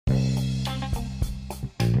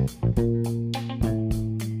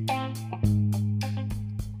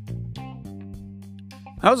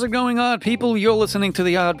How's it going, odd people? You're listening to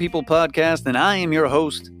the Odd People Podcast, and I am your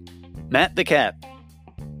host, Matt the Cat.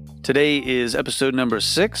 Today is episode number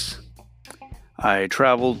 6. I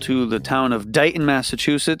traveled to the town of Dayton,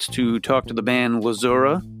 Massachusetts to talk to the band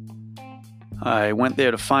Lazura. I went there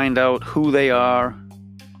to find out who they are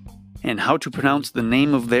and how to pronounce the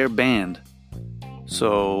name of their band.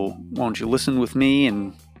 So, won't you listen with me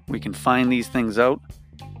and we can find these things out?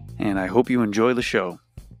 And I hope you enjoy the show.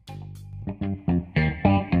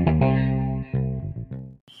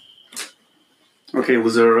 Okay,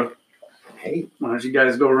 Lazura. Hey. Why don't you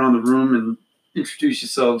guys go around the room and introduce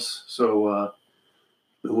yourselves so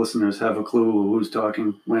the listeners have a clue who's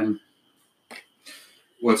talking when.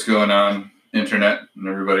 What's going on, Internet and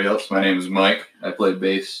everybody else? My name is Mike. I play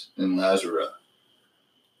bass in Lazura.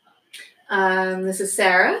 This is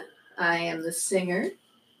Sarah. I am the singer.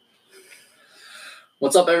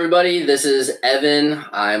 What's up, everybody? This is Evan.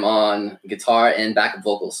 I'm on guitar and backup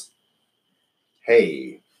vocals.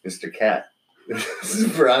 Hey, Mr. Cat. This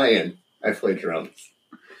is Brian. I play drums.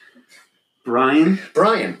 Brian?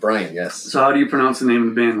 Brian, yes. So how do you pronounce the name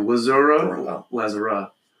of the band? Lazura or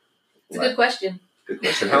Lazura? It's a good question. Good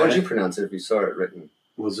question. How would you pronounce it if you saw it written?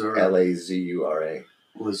 Lazura. Lazura.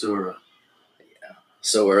 Lazura. Yeah.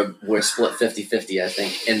 So we're split 50-50, I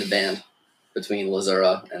think, in the band between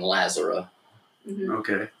Lazura and Lazura. Mm-hmm.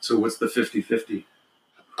 Okay. So what's the 50-50?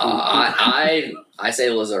 I say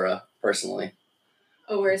Lazura, personally.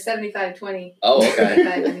 Oh, we're 75-20. Oh, okay.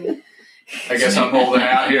 75-20. I guess I'm holding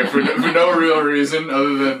out here for no real reason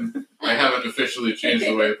other than I haven't officially changed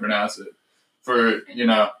the way I pronounce it.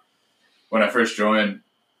 When I first joined,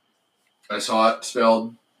 I saw it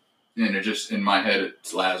spelled, and it just, in my head,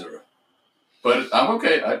 it's Lazura. But I'm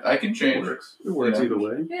okay. I can change. It works either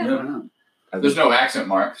way. Yeah. There's no accent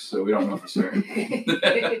marks, so we don't know for certain.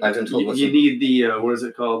 I've been told You need the, what is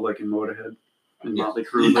it called, like in Motorhead? In Motley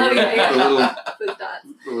Crue?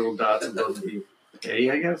 The little dots above the A,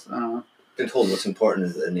 I guess? I don't know. I've been told what's important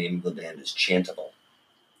is the name of the band is chantable.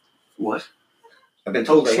 What? I've been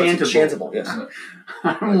told chantable. Yes.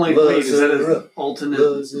 I'm like, wait, is that an alternate?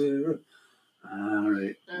 Lazura. All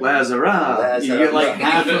right. Lazura. You get like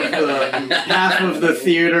half of the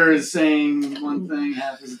theater is saying one thing,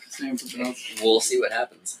 half is saying something else. We'll see what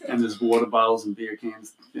happens. And there's water bottles and beer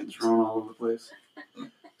cans getting thrown all over the place.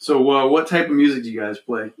 So what type of music do you guys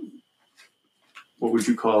play? What would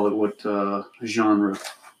you call it? What genre?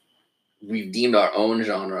 We've deemed our own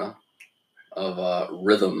genre of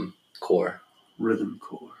rhythm core. Rhythm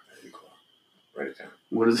core. Write it down.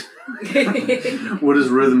 What does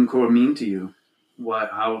rhythm core mean to you? Why?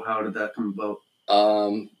 How did that come about?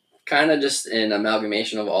 Kind of just an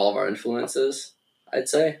amalgamation of all of our influences, I'd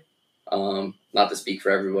say. Not to speak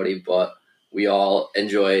for everybody, but we all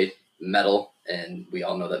enjoy metal, and we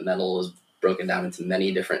all know that metal is broken down into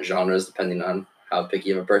many different genres depending on how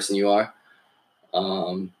picky of a person you are.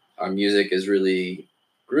 Our music is really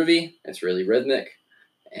groovy, it's really rhythmic,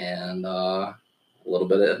 and a little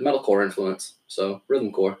bit of metalcore influence, so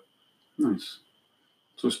rhythm core. Nice.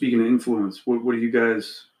 So speaking of influence, what do you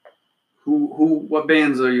guys? What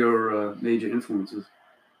bands are your major influences?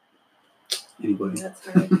 Anybody? That's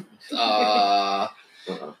right.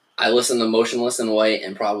 I listen to Motionless in White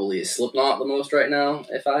and probably Slipknot the most right now,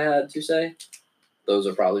 if I had to say. Those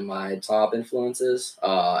are probably my top influences,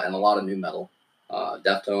 and a lot of new metal.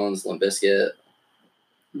 Deftones, Limp Bizkit.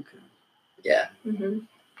 Okay. Yeah. Mm-hmm.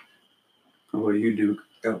 How about you, Duke?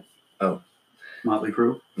 Oh. Motley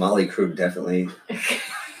Crue? Motley Crue, definitely.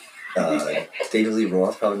 David Lee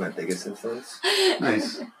Roth, probably my biggest influence.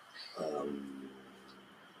 Nice.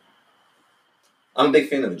 I'm a big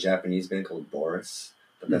fan of a Japanese band called Boris,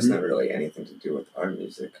 but that's not really anything to do with our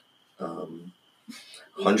music.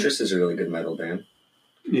 Huntress is a really good metal band.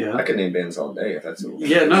 Yeah. I could name bands all day if that's...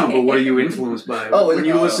 Yeah, no, but what are you influenced by? When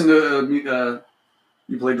you listen to...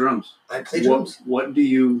 you play drums. I play drums. What do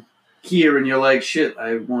you hear and you're like, shit,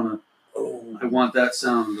 I want that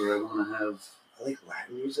sound, or I want to have... I like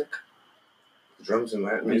Latin music. The drums in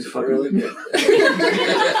Latin music are really good.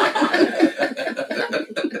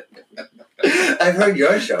 I've heard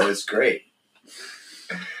your show. It's great.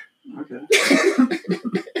 Okay.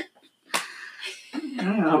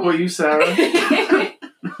 How about you, Sarah?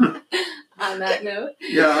 On that note.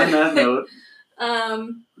 Yeah, on that note.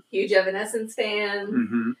 Huge Evanescence fan.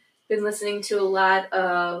 Mm-hmm. Been listening to a lot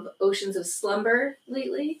of Oceans of Slumber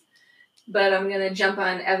lately. But I'm going to jump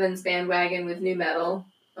on Evan's bandwagon with new metal.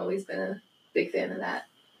 Always been a big fan of that.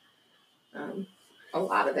 A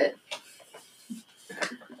lot of it.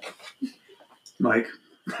 Mike?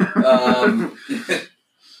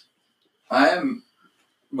 I am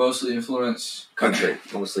mostly influenced Country,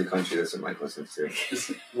 mostly country. That's what Mike listens to.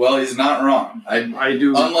 Well, he's not wrong. I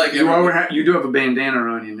do. Unlike You do have a bandana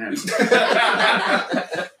around your neck,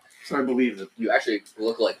 so I believe it. You actually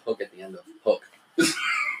look like Hook at the end of Hook.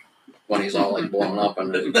 When he's all like blown up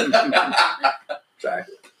under the track.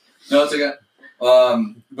 No, it's okay.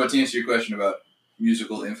 But to answer your question about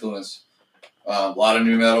musical influence, a lot of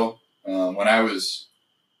new metal. When I was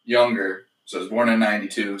younger, so I was born in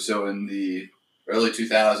 '92, so in the early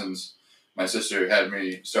 2000s, my sister had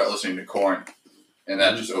me start listening to Korn, and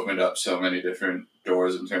that just opened up so many different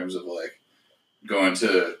doors in terms of like going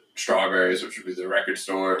to Strawberries, which would be the record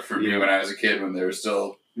store for me when I was a kid, when they were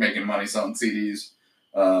still making money selling CDs.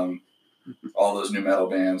 All those new metal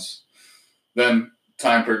bands. Then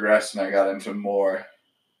time progressed and I got into more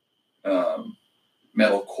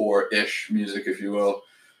metalcore-ish music, if you will.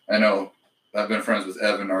 I know I've been friends with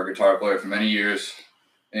Evan, our guitar player, for many years,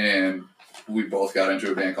 and we both got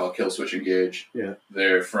into a band called Killswitch Engage. Yeah.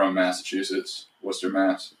 They're from Massachusetts, Worcester,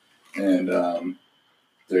 Mass. And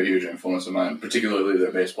they're a huge influence of mine, particularly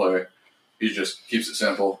their bass player. He just keeps it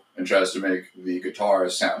simple and tries to make the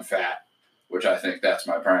guitars sound fat, which I think that's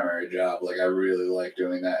my primary job. Like, I really like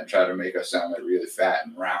doing that and try to make us sound like really fat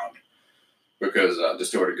and round, because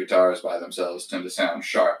distorted guitars by themselves tend to sound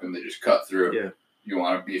sharp and they just cut through. Yeah. You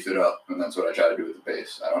want to beef it up, and that's what I try to do with the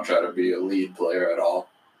bass. I don't try to be a lead player at all.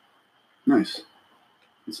 Nice.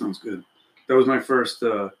 That sounds good. That was my first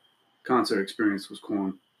concert experience, was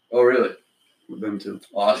Korn. Oh, really? With them too.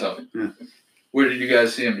 Awesome. Yeah. Where did you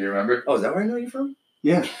guys see him? Do you remember? Oh, is that where I know you from?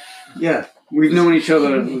 Yeah. Yeah. We've known each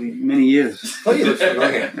other many years. Oh, you look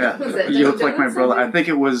familiar. Yeah. Was that You look Dunkin' like my Donuts brother. Center? I think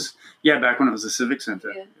it was, back when it was the Civic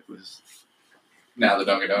Center. Yeah. It was Now the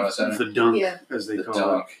Dunkin' Donuts Center. the Dunk, Yeah. as they The call it.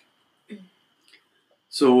 Dunk.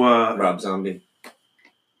 So, Rob Zombie.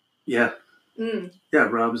 yeah. Mm, Yeah,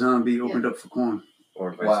 Rob Zombie opened up for Korn.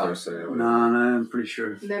 Or vice Wow. versa. Whatever. No, I'm pretty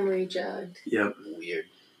sure. memory jogged. Yep. Weird.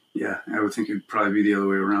 Yeah, I would think it'd probably be the other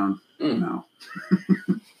way around now.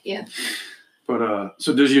 Yeah. But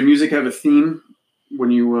so does your music have a theme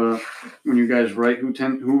when you guys write?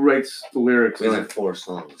 Who writes the lyrics? We only have 4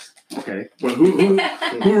 songs. Okay. Well,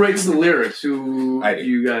 who writes the lyrics? Who I do.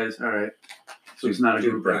 You guys? All right. So it's not a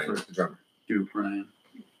Duke group Bryan, effort. the drummer. Duke Bryan,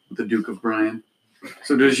 the Duke of Bryan.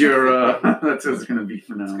 So does your that's what it's gonna be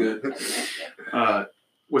for now. It's good.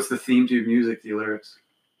 What's the theme to your music? The lyrics?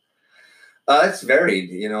 It's varied.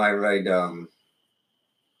 You know, I've been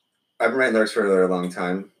writing lyrics for a very long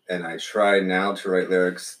time, and I try now to write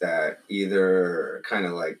lyrics that either kind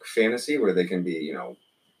of like fantasy, where they can be,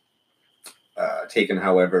 taken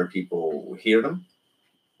however people hear them,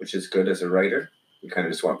 which is good as a writer. You kind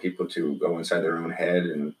of just want people to go inside their own head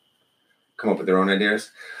and come up with their own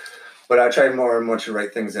ideas. But I try more and more to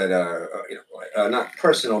write things that are, not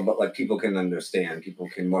personal, but like people can understand. People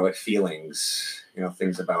can more like feelings,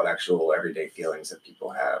 things about actual everyday feelings that people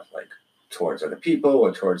have, like towards other people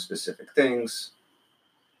or towards specific things.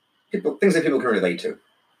 Things that people can relate to.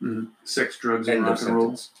 Mm-hmm. Sex, drugs, and End rock of and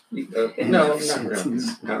roll.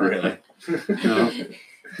 sentence. No, not really. Not really.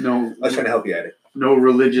 No. I was trying to help you at it. No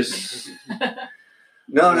religious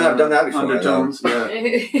No, I've done that before. undertones. Yeah.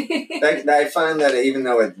 I find that even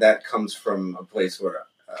though that comes from a place where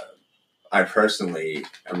I personally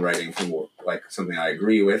am writing from like something I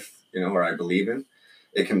agree with, or I believe in,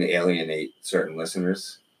 it can alienate certain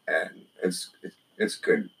listeners, and it's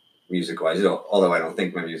good music-wise. Although I don't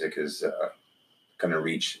think my music is going to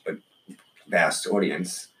reach a vast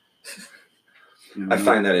audience. I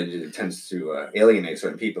find that it tends to alienate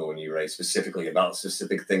certain people when you write specifically about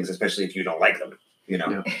specific things, especially if you don't like them.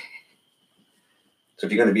 Yeah. So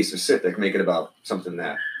if you're going to be specific, make it about something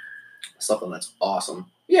that's awesome.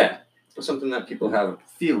 Yeah. Something that people have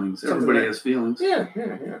feelings. Something Everybody that- has feelings. Yeah.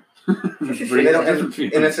 Everybody They has don't- different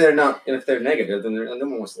feelings. And if they're negative, then no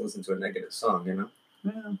one wants to listen to a negative song,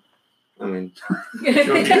 Yeah. I mean,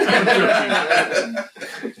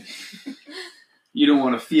 You don't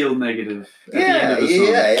want to feel negative at the end of the song.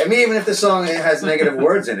 yeah. I mean, even if the song has negative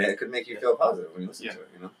words in it, it could make you feel positive when you listen to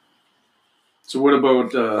it. So what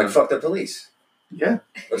about Like "fuck the police." yeah,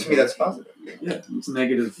 But to me, that's positive. yeah, it's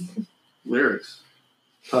negative lyrics,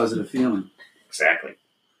 positive feeling. Exactly.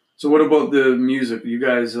 So what about the music? You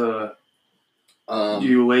guys, do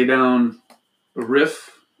you lay down a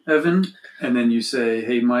riff, Evan, and then you say,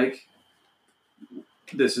 "Hey, Mike,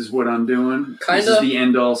 this is what I'm doing. This is the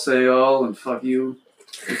end all, say all, and fuck you."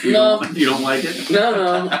 If you don't like it.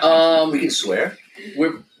 No. We can swear.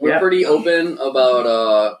 We're pretty open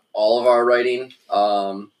about all of our writing,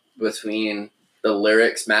 between the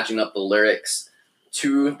lyrics, matching up the lyrics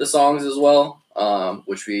to the songs as well.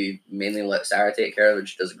 which we mainly let Sarah take care of, which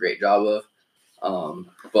she does a great job of.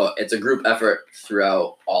 But it's a group effort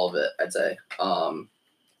throughout all of it, I'd say.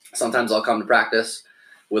 Sometimes I'll come to practice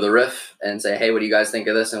with a riff and say, hey, what do you guys think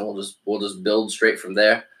of this? And we'll just build straight from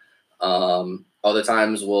there. Other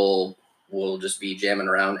times we'll just be jamming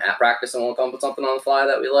around at practice and we'll come up with something on the fly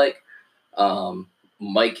that we like.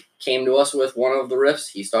 Mike came to us with one of the riffs.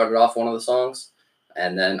 He started off one of the songs,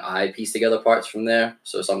 and then I piece together parts from there.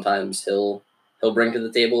 So sometimes he'll bring to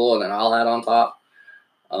the table, and then I'll add on top.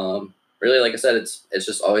 Really, like I said, it's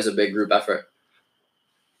just always a big group effort.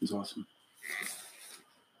 It's awesome.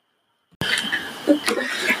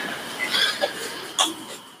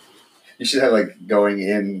 You should have like going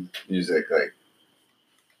in music, like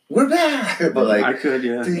we're back, but like I could,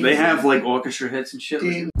 yeah. ding, They have like orchestra hits and shit.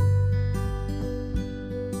 ding.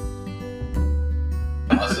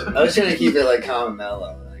 I was trying to keep it like calm and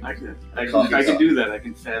mellow. Like, I can do that. I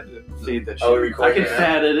can fade that shit. Oh, we're recording I can right now?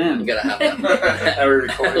 fad it in. You gotta have that are we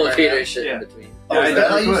recording right elevator now? shit Yeah. in between. Oh, is I that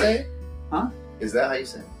how definitely you could. say it? Huh? Is that how you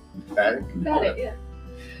say it? Fatting? Got it, yeah.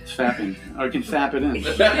 It's fapping. Or I can fap it in.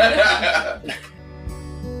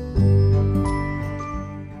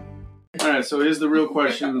 All right, so here's the real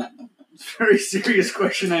question. Very serious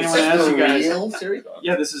question I want to ask you guys. Real serious?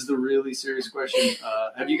 Yeah, this is the really serious question.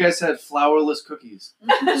 Have you guys had flourless cookies?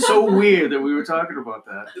 So weird that we were talking about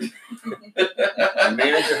that. My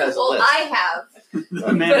manager has a Well, list. I have, The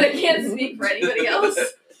but man- I can't speak for anybody else.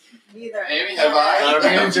 Neither. Amy, have I? Our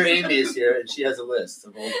manager Amy is here, and she has a list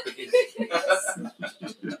of all the cookies.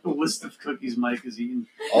 a list of cookies Mike has eaten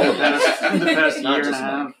All in of the them. past Not year and a just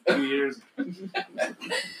half, 2 years.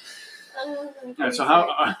 Oh, All right, so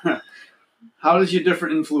how does your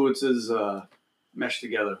different influences mesh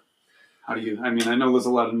together? How do you? I mean, I know there's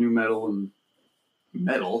a lot of new metal and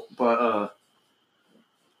metal, but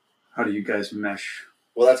how do you guys mesh?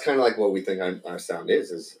 Well, that's kind of like what we think our sound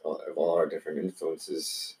is of all our different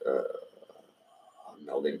influences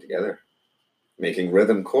melding together, making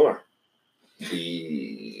rhythm core,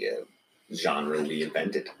 the genre we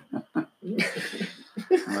invented. I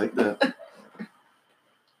like that.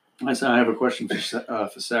 I have a question for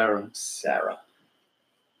Sarah. Sarah.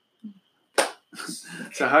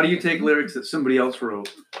 So how do you take lyrics that somebody else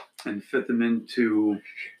wrote and fit them into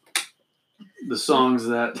the songs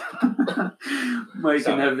that Mike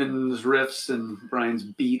and Evan's riffs and Brian's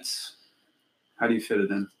beats? How do you fit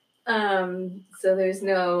it in? So there's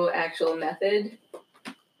no actual method.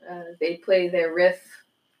 They play their riff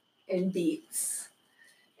in beats,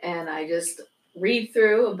 and I just read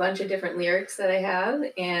through a bunch of different lyrics that I have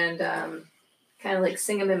and kind of like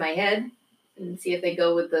sing them in my head and see if they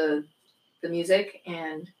go with the music.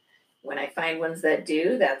 And when I find ones that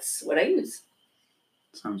do, that's what I use.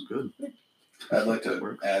 Sounds good. I'd like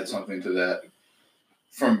to add something to that.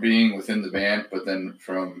 From being within the band, but then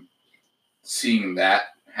from seeing that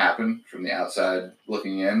happen from the outside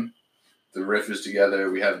looking in, the riff is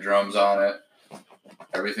together, we have drums on it,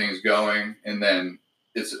 everything's going, and then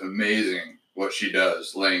it's amazing what she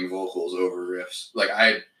does, laying vocals over riffs. Like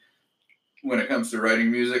when it comes to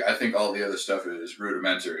writing music, I think all the other stuff is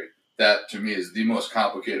rudimentary. That to me is the most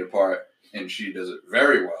complicated part, and she does it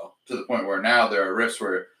very well to the point where now there are riffs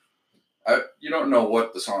where you don't know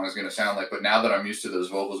what the song is going to sound like, but now that I'm used to those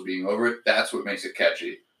vocals being over it, that's what makes it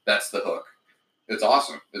catchy. That's the hook. It's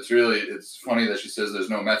awesome. It's funny that she says there's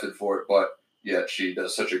no method for it, but yet she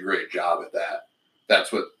does such a great job at that.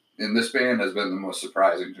 That's what in this band has been the most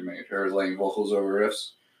surprising to me. Her laying vocals over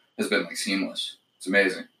riffs has been like seamless. It's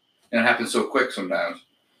amazing. And it happens so quick sometimes.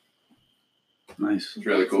 Nice. It's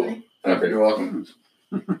really cool. Okay. You're welcome.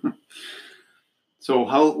 So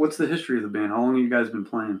what's the history of the band? How long have you guys been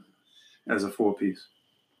playing as a 4-piece?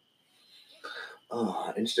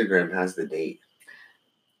 Oh, Instagram has the date.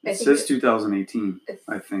 It says 2018,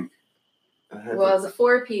 I think. Well, as a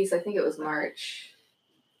 4-piece, I think it was March.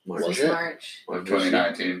 March. Was it? March. Like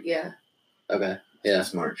 2019. Yeah. Okay. Yeah.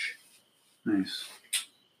 It's March. Nice.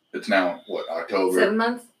 It's now, what, October? 7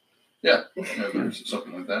 months? Yeah,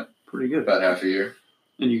 something like that. Pretty good. About half a year.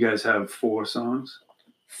 And you guys have 4 songs?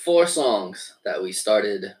 4 songs that we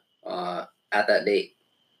started at that date.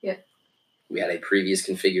 Yeah. We had a previous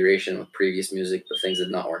configuration with previous music, but things did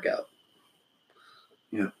not work out.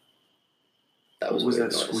 Yeah. That was what was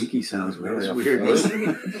weird that noise. squeaky sound? That That was was really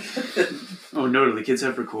weird. Oh no, do the kids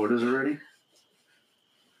have recorders already?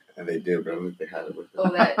 And they do, but I don't think they had it with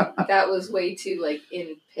them. Oh, that was way too like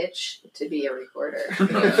in pitch to be a recorder.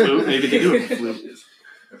 Flute? Maybe they do have a flute.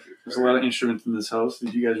 There's a lot of instruments in this house.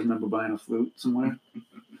 Did you guys remember buying a flute somewhere?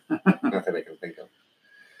 Not that I can think of.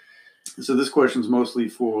 So this question's mostly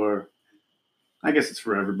for, I guess it's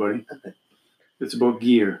for everybody. It's about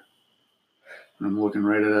gear. I'm looking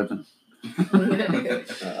right at Evan.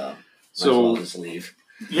 So just leave.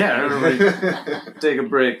 Yeah, everybody take a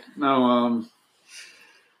break. No,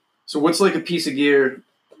 so what's like a piece of gear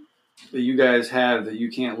that you guys have that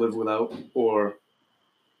you can't live without, or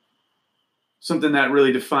something that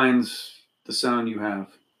really defines the sound you have?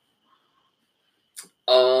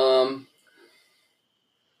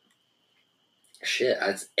 Shit.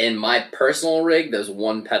 In my personal rig, there's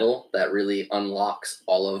one pedal that really unlocks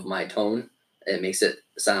all of my tone. It makes it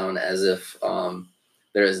sound as if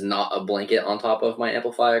there is not a blanket on top of my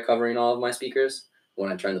amplifier covering all of my speakers.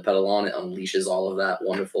 When I turn the pedal on, it unleashes all of that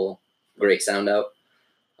wonderful, great sound out.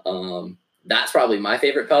 That's probably my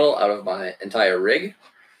favorite pedal out of my entire rig.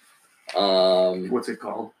 What's it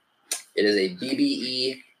called? It is a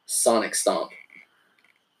BBE Sonic Stomp,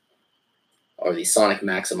 or the Sonic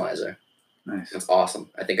Maximizer. Nice. It's awesome.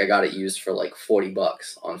 I think I got it used for like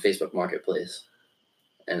 $40 on Facebook Marketplace,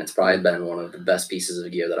 and it's probably been one of the best pieces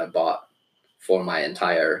of gear that I bought for my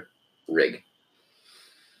entire rig.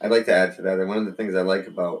 I'd like to add to that, and one of the things I like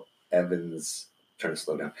about Evan's... Trying to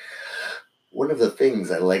slow down. One of the things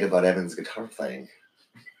I like about Evan's guitar playing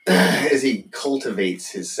is he cultivates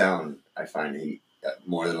his sound. I find he,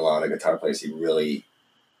 more than a lot of guitar players, he really...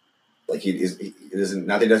 Like he doesn't,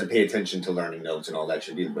 not that he doesn't pay attention to learning notes and all that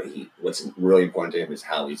shit either, but what's really important to him is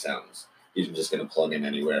how he sounds. He's just going to plug in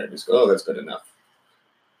anywhere and just go, oh, that's good enough.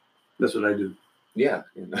 That's what I do. Yeah.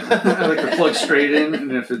 I like to plug straight in,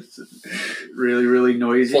 and if it's really, really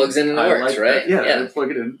noisy, plugs in and it works, right? Yeah, I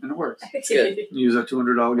plug it in and it works. It's good. Use a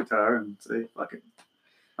 $200 guitar and say, fuck it.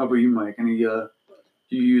 How about you, Mike? Do you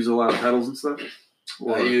use a lot of pedals and stuff?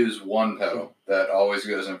 Or? I use one pedal that always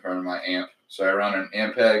goes in front of my amp. So I run an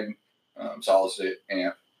Ampeg solid state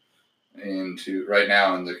amp into, right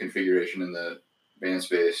now in the configuration in the band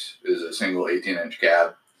space is a single 18-inch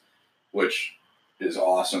cab, which is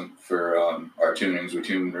awesome for our tunings. We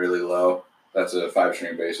tune really low. That's a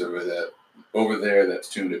 5-string bass over there that's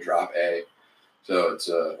tuned to drop A. So it's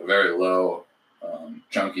a very low,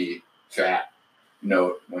 chunky, fat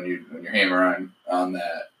note. When you're hammering on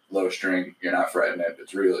that low string, you're not fretting it.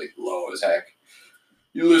 It's really low as heck.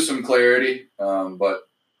 You lose some clarity, but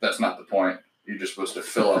that's not the point. You're just supposed to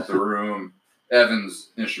fill up the room. Evan's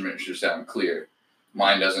instrument should sound clear.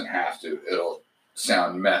 Mine doesn't have to. It'll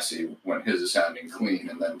sound messy when his is sounding clean,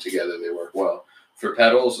 and then together they work well. For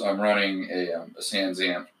pedals, I'm running a Sans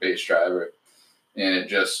amp bass driver,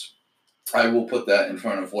 and I will put that in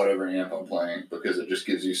front of whatever amp I'm playing because it just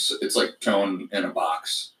gives you, it's like tone in a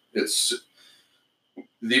box. It's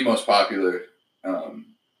the most popular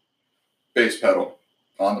bass pedal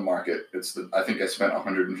on the market. I think I spent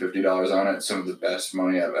 $150 on it. It's some of the best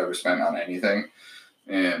money I've ever spent on anything.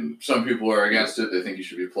 And some people are against it. They think you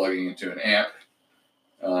should be plugging into an amp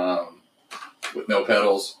with no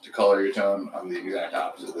pedals to color your tone. I'm the exact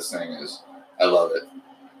opposite. This thing is, I love it.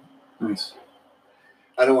 Nice.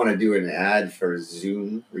 I don't want to do an ad for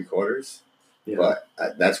Zoom recorders, but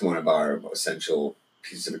that's one of our essential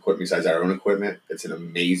pieces of equipment besides our own equipment. It's an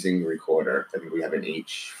amazing recorder. I think we have an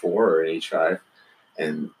H4 or an H5,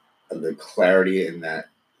 and the clarity in that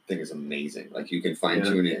thing is amazing. Like, you can fine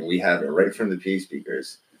tune it, and we have it right from the PA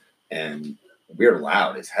speakers, and we're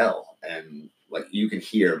loud as hell. And like, you can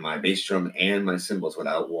hear my bass drum and my cymbals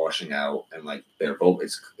without washing out, and like their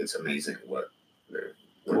vocals. It's amazing what they're.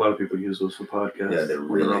 A lot of people use those for podcasts. Yeah, they're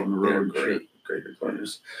really on the road. great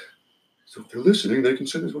recorders. So if they're listening, they can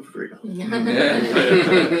send us one for free.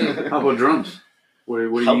 How about drums? What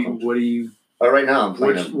do you? Right now I'm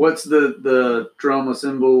playing. What's the drum, a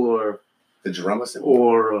cymbal, or the drum, a cymbal,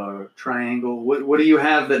 or triangle? What do you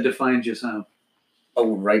have that defines your sound?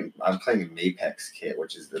 Oh, right. I'm playing a Mapex kit,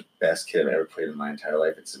 which is the best kit I've ever played in my entire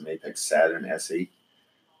life. It's a Mapex Saturn SE,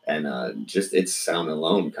 and just its sound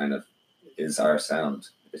alone kind of is our sound.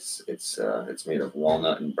 It's made of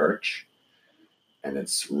walnut and birch, and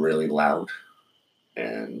it's really loud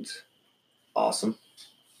and awesome.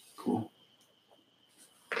 Cool.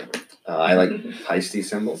 I like Heisty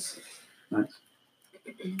cymbals. Nice.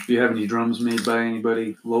 Do you have any drums made by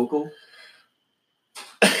anybody local?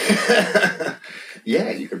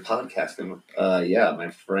 Yeah, you could podcast them. Yeah, my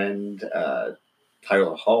friend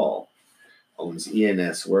Tyler Hall owns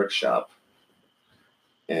ENS Workshop,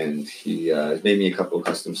 and he made me a couple of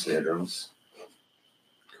custom snare drums.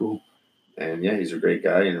 Cool. And yeah, he's a great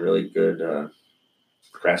guy and a really good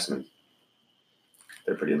craftsman.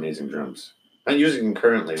 They're pretty amazing drums. I'm using them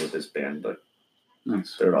currently with this band, but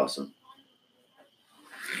nice. They're awesome.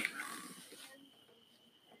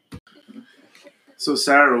 So,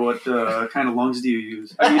 Sarah, what kind of lungs do you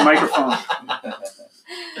use? I mean, microphone.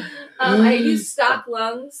 I use stock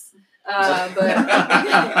lungs, but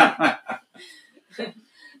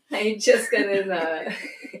I just got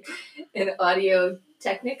an Audio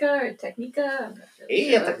Technica or Technica. I'm not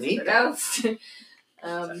really sure how it's pronounced.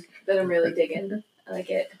 That I'm really digging. I like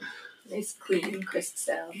it. Nice, clean, crisp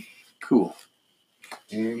sound. Cool.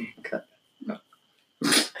 And cut.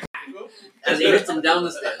 As he hits him down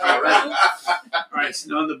the stairs. All right. All right, so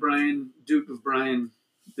now the Duke of Bryan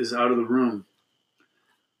is out of the room.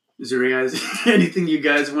 Is there anything you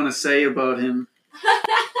guys want to say about him?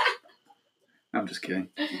 I'm just kidding.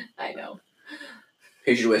 I know.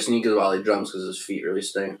 He should wear sneakers while he drums because his feet really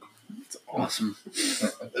stink. It's awesome.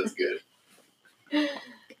 That's good.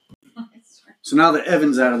 So now that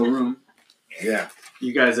Evan's out of the room, Yeah.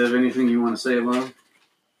 you guys have anything you want to say about him?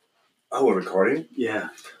 Oh, we're recording? Yeah.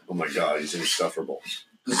 Oh my God, he's insufferable.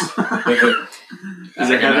 Does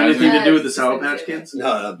it have anything to do with the Sour Patch Kids?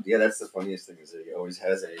 No, yeah, that's the funniest thing is that he always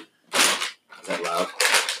has a. Is that loud?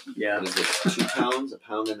 Yeah. What is this? 2 pounds?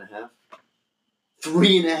 1.5 pounds?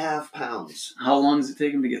 3.5 pounds. How long does it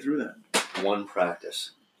take him to get through that? 1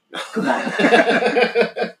 practice. Come on.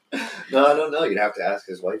 No, I don't know. You'd have to ask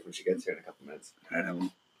his wife when she gets here in a couple minutes. I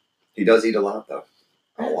don't. He does eat a lot, though.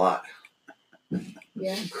 A lot.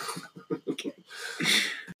 Yeah.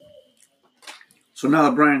 So now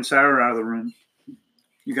that Brian and Sarah are out of the room,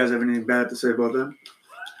 you guys have anything bad to say about them?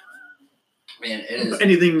 Man, it is.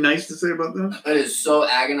 Anything nice to say about them? It is so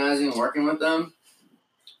agonizing working with them.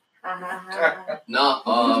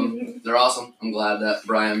 No, they're awesome. I'm glad that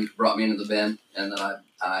Brian brought me into the band, and then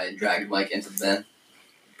I dragged Mike into the band.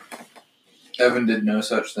 Evan did no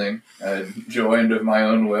such thing. I joined of my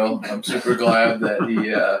own will. I'm super glad that he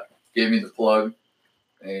gave me the plug.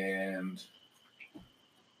 And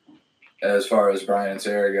as far as Brian and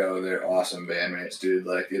Sarah go, they're awesome bandmates, dude.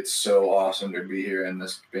 Like, it's so awesome to be here in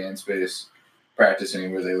this band space,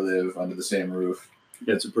 practicing where they live under the same roof.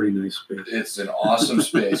 Yeah, it's a pretty nice space. It's an awesome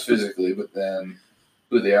space physically, but then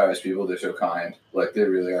who they are as people, they're so kind. Like, they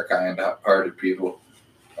really are kind-hearted people.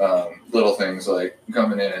 Little things like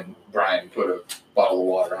coming in and Brian put a bottle of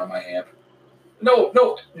water on my amp. No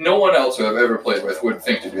one else who I've ever played with would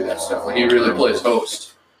think to do that stuff. Like, he really plays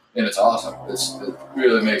host, and it's awesome. It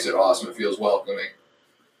really makes it awesome. It feels welcoming.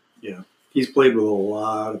 Yeah. He's played with a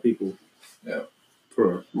lot of people. Yeah.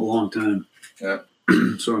 For a long time. Yeah.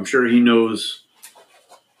 So I'm sure he knows,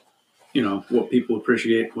 what people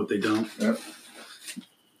appreciate, what they don't. Yeah.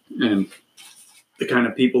 And the kind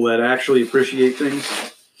of people that actually appreciate things.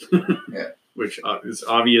 Yeah. Which is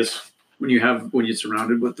obvious when you're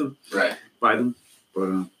surrounded with them. Right. By them. But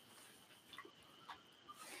I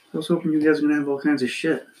was hoping you guys are going to have all kinds of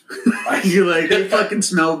shit. You're like, they fucking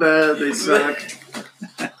smell bad, they suck.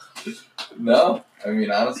 No, I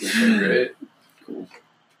mean, honestly, it's been great. Cool.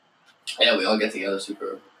 Yeah, we all get together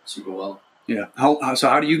super, super well. Yeah. So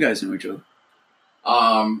how do you guys know each other?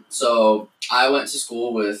 So I went to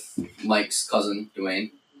school with Mike's cousin,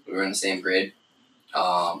 Dwayne. We were in the same grade.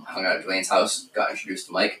 Hung out at Dwayne's house, got introduced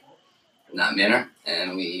to Mike in that manner,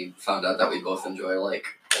 and we found out that we both enjoy, like,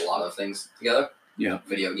 a lot of things together. Yeah.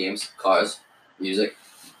 Video games, cars, music,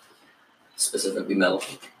 specifically metal.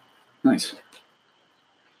 Nice.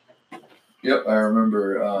 Yep, I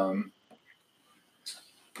remember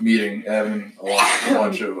meeting Evan, a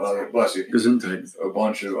bunch of other, bless you, Gesundheit. a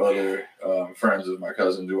bunch of other friends of my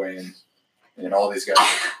cousin Dwayne, and all these guys,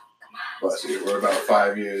 bless you, were about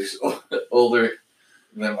 5 years older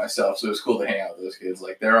than myself, so it was cool to hang out with those kids.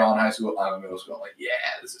 Like, they're all in high school, I'm in middle school. I'm like,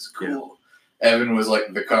 yeah, this is cool. Yeah. Evan was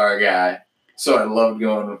like the car guy, so I loved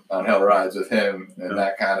going on hell rides with him and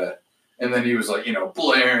that kind of. And then he was like,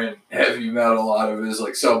 blaring heavy metal out of his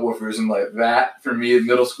like subwoofers and like that. For me in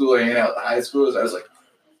middle school, hanging out with the high schoolers, I was like,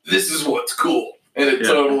 this is what's cool, and it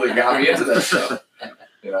totally got me into that stuff.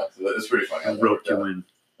 So it's pretty funny. Broke you in.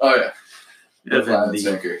 Oh yeah, Evan,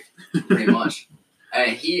 sinker. Pretty much.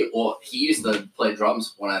 And he used to play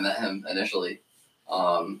drums when I met him initially.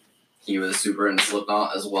 He was super into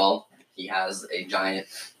Slipknot as well. He has a giant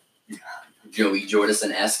Joey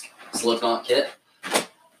Jordison-esque Slipknot kit.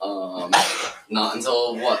 Not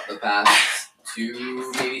until the past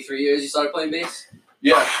 2, maybe 3 years you started playing bass?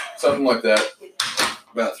 Yeah, something like that.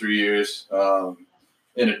 About 3 years.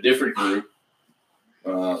 In a different group.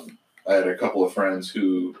 I had a couple of friends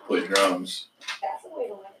who played drums.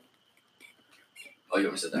 Oh, you want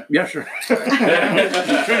me to sit there? Yeah, sure.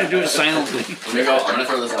 I'm trying to do it silently. Let me go. I'm gonna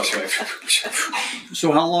throw this out quick.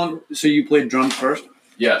 So how long? So you played drums first?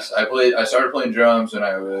 Yes, I started playing drums when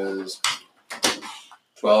I was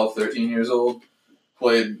 12, 13 years old.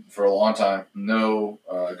 Played for a long time. No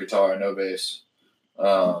guitar, no bass.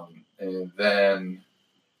 And then,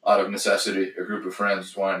 out of necessity, a group of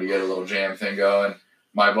friends wanted to get a little jam thing going.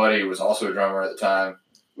 My buddy was also a drummer at the time.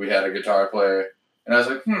 We had a guitar player. And I was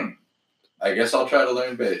like, I guess I'll try to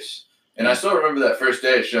learn bass. And I still remember that first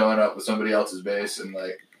day showing up with somebody else's bass, and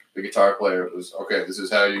like the guitar player was, okay, this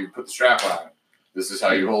is how you put the strap on. This is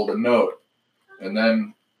how you hold a note. And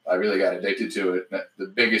then I really got addicted to it. The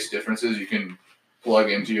biggest difference is you can plug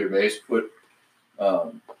into your bass, put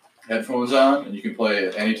headphones on, and you can play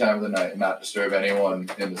at any time of the night and not disturb anyone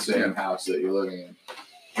in the same house that you're living in.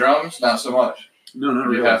 Drums, not so much. No, not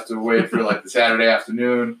really. You have to wait for like the Saturday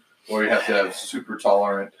afternoon, or you have to have super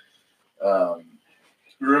tolerant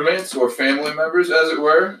roommates or family members, as it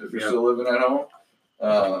were, if you're still living at home.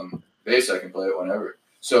 Bass, I can play it whenever.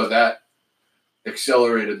 So that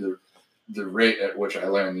accelerated the rate at which I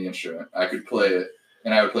learned the instrument. I could play it,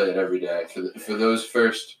 and I would play it every day. For those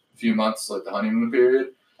first few months, like the honeymoon period,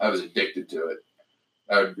 I was addicted to it.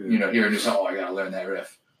 I would, hear a new song, I gotta learn that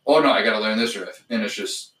riff. Oh no, I gotta learn this riff. And it's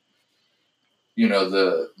just,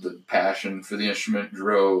 the passion for the instrument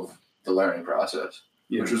drove the learning process,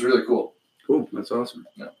 which was really cool. Cool, that's awesome.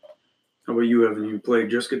 Yeah. How about you, Evan? You play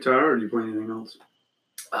just guitar, or do you play anything else?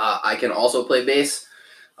 I can also play bass.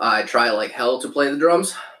 I try like hell to play the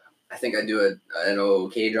drums. I think I do an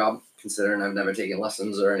okay job, considering I've never taken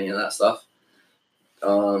lessons or any of that stuff.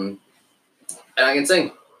 And I can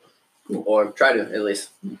sing. Cool. Or try to, at least.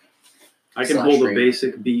 I can hold a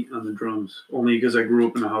basic beat on the drums, only because I grew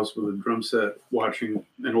up in a house with a drum set watching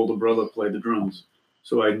an older brother play the drums.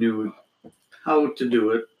 So I knew how to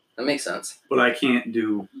do it. That makes sense. But I can't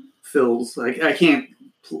do fills. I can't.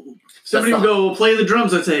 Somebody would go play the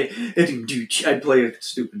drums. I'd say, I'd play a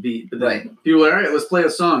stupid beat. But then people are all right, let's play a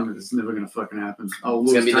song. It's never going to fucking happen. I'll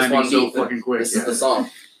lose timing so fucking quick. This is the song.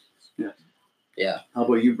 Yeah. How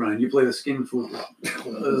about you, Brian? You play the skin flute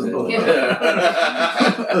as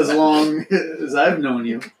long as I've known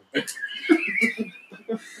you.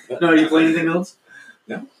 No, you play anything else?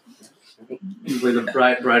 No. You play the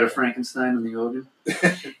Bride of Frankenstein on the organ?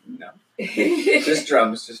 No. Just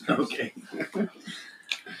drums. Okay.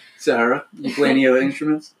 Sarah, you play any other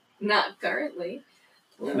instruments? Not currently.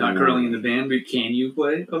 Not currently in the band, but can you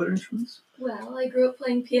play other instruments? Well, I grew up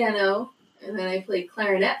playing piano, and then I played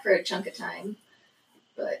clarinet for a chunk of time.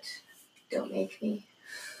 But don't make me.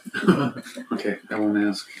 Okay, I won't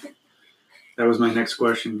ask. That was my next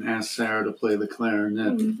question. Ask Sarah to play the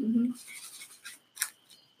clarinet. Mm-hmm.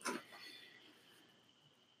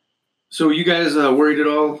 So you guys worried at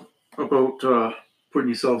all about putting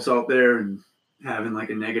yourselves out there and having like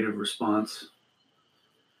a negative response?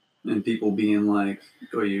 And people being like,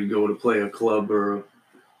 oh, you go to play a club or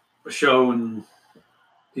a show and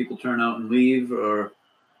people turn out and leave, or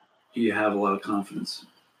do you have a lot of confidence?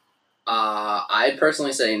 I'd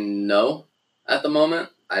personally say no at the moment.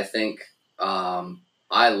 I think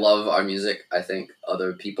I love our music. I think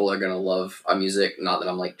other people are going to love our music. Not that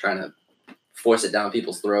I'm like trying to force it down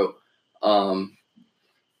people's throat.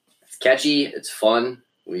 It's catchy. It's fun.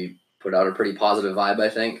 We put out a pretty positive vibe, I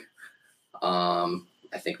think.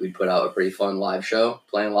 I think we put out a pretty fun live show,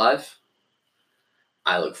 playing live.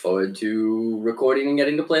 I look forward to recording and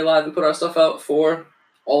getting to play live and put our stuff out for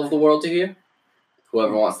all of the world to hear.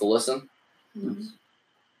 Whoever wants to listen.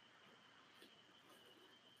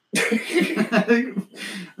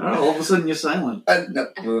 All of a sudden you're silent. No,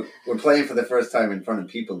 we're playing for the first time in front of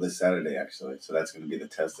people this Saturday, actually. So that's going to be the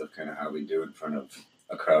test of kind of how we do in front of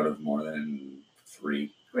a crowd of more than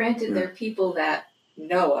 3. Granted, they're people that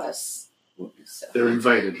know us. So. They're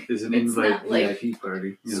invited. There's an invite like VIP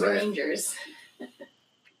party. Strangers.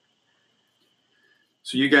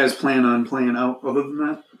 So you guys plan on playing out other than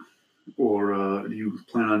that? Or do you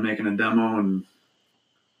plan on making a demo and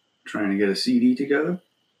trying to get a CD together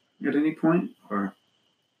at any point? Or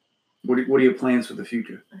what are your plans for the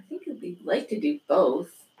future? I think we'd like to do both.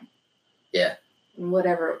 Yeah. In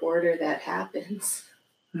whatever order that happens.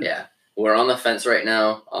 Yeah. We're on the fence right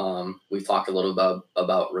now. We've talked a little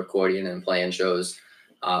about recording and playing shows.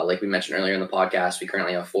 Like we mentioned earlier in the podcast, we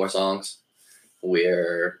currently have 4 songs.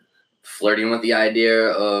 We're flirting with the idea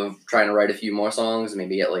of trying to write a few more songs and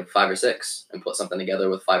maybe get like 5 or 6 and put something together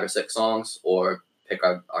with 5 or 6 songs, or pick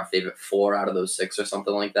our favorite 4 out of those 6 or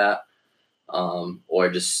something like that. Or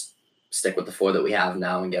just stick with the 4 that we have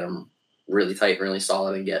now and get them really tight and really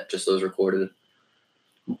solid and get just those recorded.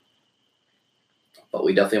 But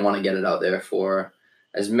we definitely want to get it out there for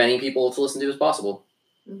as many people to listen to as possible.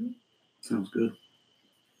 Mm-hmm. Sounds good.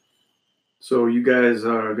 So you guys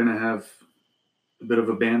are going to have a bit of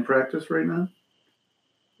a band practice right now?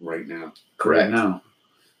 Right now. Correct. Right now.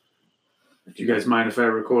 Do you guys mind if I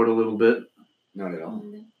record a little bit? Not at all.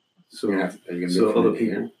 So, are you gonna so other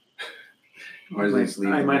people... I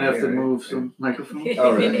might have to move some microphones.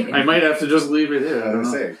 Oh, really? I might have to just leave it here. I was going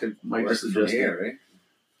to say, it could might work just from adjust here, right?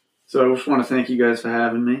 So I just want to thank you guys for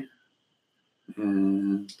having me.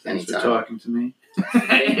 And thanks for Anytime. talking to me.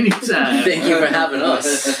 Anytime. Thank you for having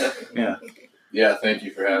us. Yeah. Yeah, thank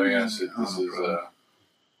you for having us. This has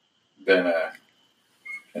been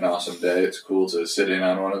an awesome day. It's cool to sit in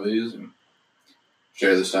on one of these and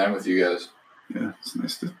share this time with you guys. Yeah, it's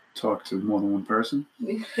nice to talk to more than one person.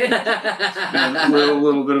 Yeah. Been a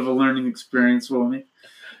little bit of a learning experience for me.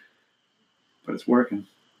 But it's working.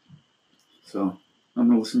 So I'm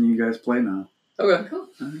going to listen to you guys play now. Okay. Cool.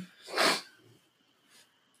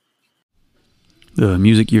 The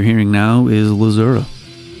music you're hearing now is Lazura.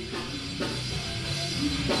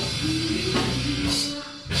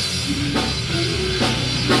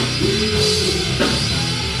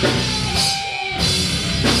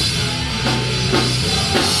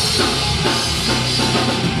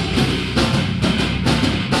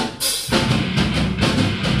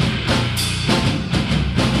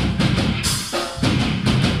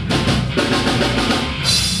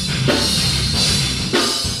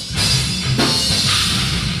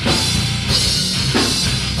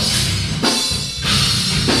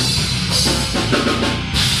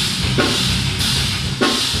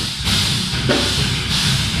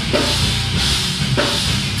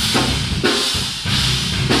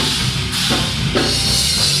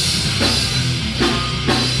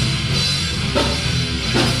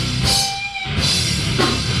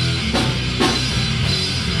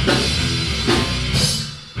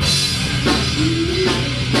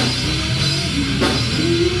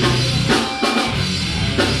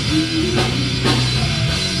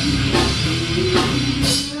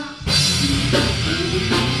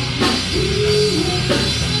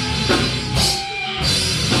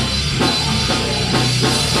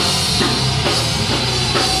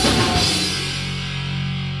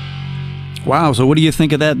 Wow, so what do you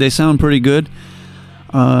think of that? They sound pretty good.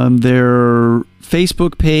 Their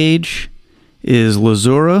Facebook page is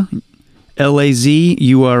Lazura, Lazura.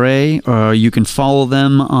 You can follow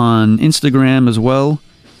them on Instagram as well.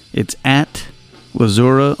 It's at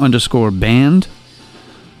Lazura_band.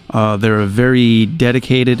 They're a very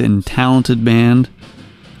dedicated and talented band.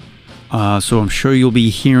 So I'm sure you'll be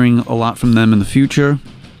hearing a lot from them in the future.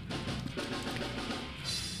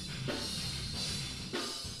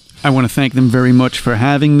 I want to thank them very much for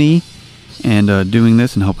having me and doing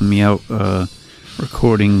this and helping me out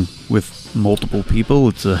recording with multiple people.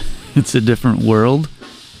 It's a different world.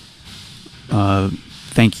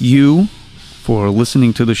 Thank you for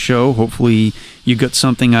listening to the show. Hopefully you got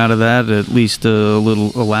something out of that, at least a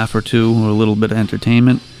laugh or two, or a little bit of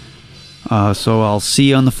entertainment. So I'll see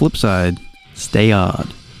you on the flip side. Stay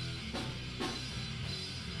odd.